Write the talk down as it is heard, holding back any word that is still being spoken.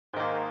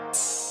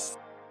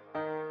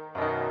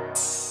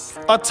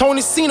A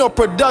Tony Sino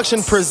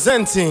production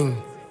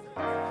presenting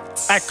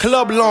at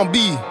Club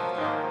Lambi,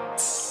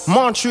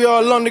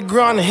 Montreal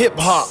Underground Hip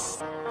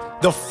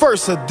Hop, the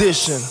first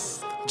edition,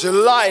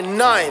 July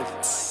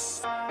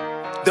 9th,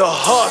 The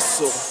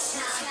Hustle.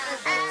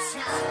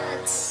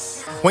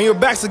 When your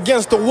back's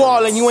against the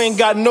wall and you ain't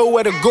got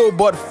nowhere to go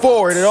but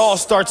forward, it all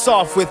starts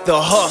off with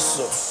the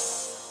hustle.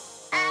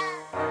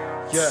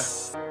 Yeah.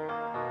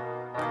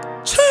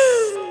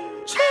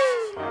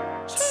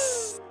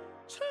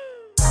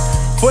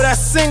 For that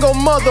single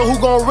mother who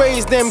gon'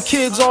 raise them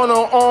kids on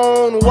her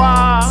own.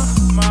 Why?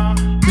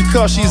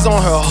 Because she's on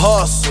her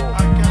hustle.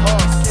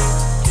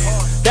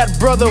 That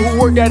brother who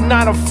worked that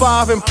 9 to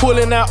 5 and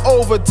pulling that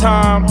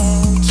overtime,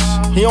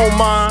 he don't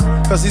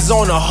mind, cause he's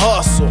on the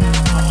hustle.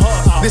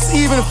 This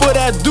even for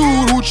that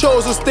dude who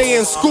chose to stay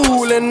in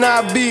school and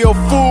not be a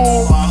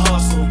fool.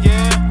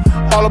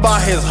 All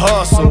about his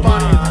hustle.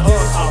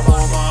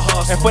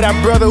 And for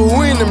that brother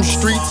who in them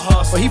streets,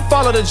 but he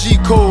follow the G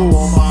code,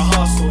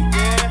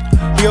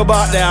 he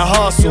about that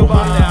hustle.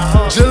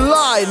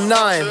 July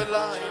 9th,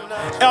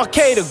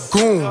 LK the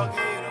Goon,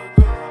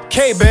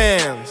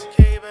 K-Bands,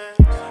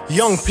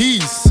 Young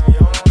Peace,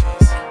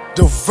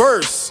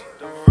 Diverse,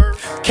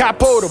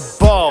 Capo the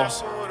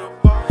Boss,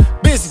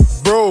 Busy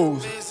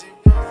Bros,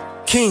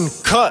 King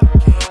Cut,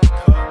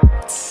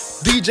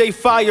 DJ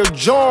Fire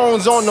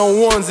Jones on the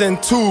 1s and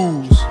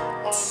 2s.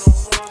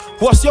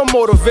 What's your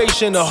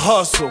motivation to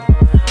hustle?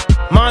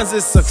 Mine's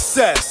is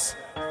success.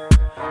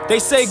 They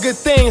say good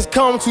things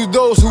come to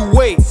those who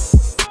wait,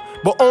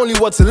 but only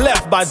what's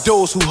left by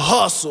those who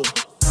hustle.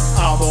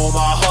 I'm on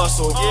my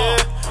hustle, yeah.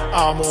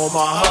 I'm on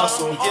my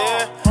hustle,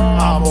 yeah.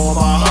 I'm on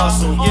my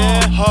hustle,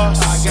 yeah.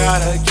 I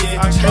gotta get.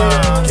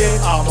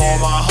 I'm on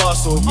my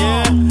hustle,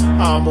 yeah.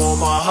 I'm on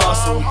my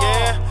hustle,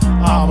 yeah.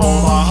 I'm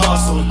on my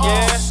hustle,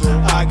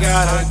 yeah. I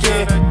gotta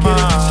get.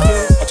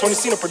 Tony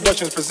Sino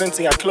Productions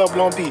presenting at Club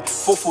Lambi,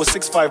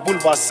 4465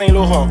 Boulevard,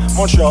 St-Laurent,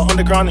 Montreal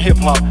Underground Hip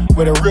Hop,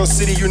 where the real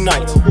city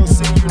unites.